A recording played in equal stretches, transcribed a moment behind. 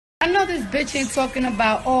this bitch ain't talking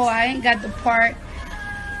about, oh, I ain't got the part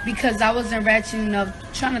because I wasn't ratchet enough,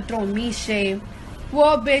 trying to throw me shade.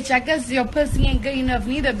 Well, bitch, I guess your pussy ain't good enough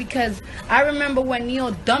neither, because I remember when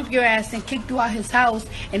NEYO dumped your ass and kicked you out his house,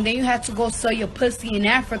 and then you had to go sell your pussy in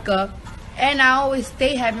Africa, and I always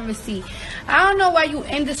stay having receipt. I don't know why you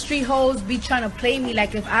industry hoes be trying to play me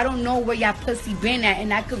like if I don't know where your pussy been at,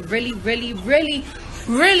 and I could really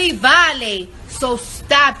violate. So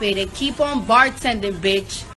stop it and keep on bartending, bitch.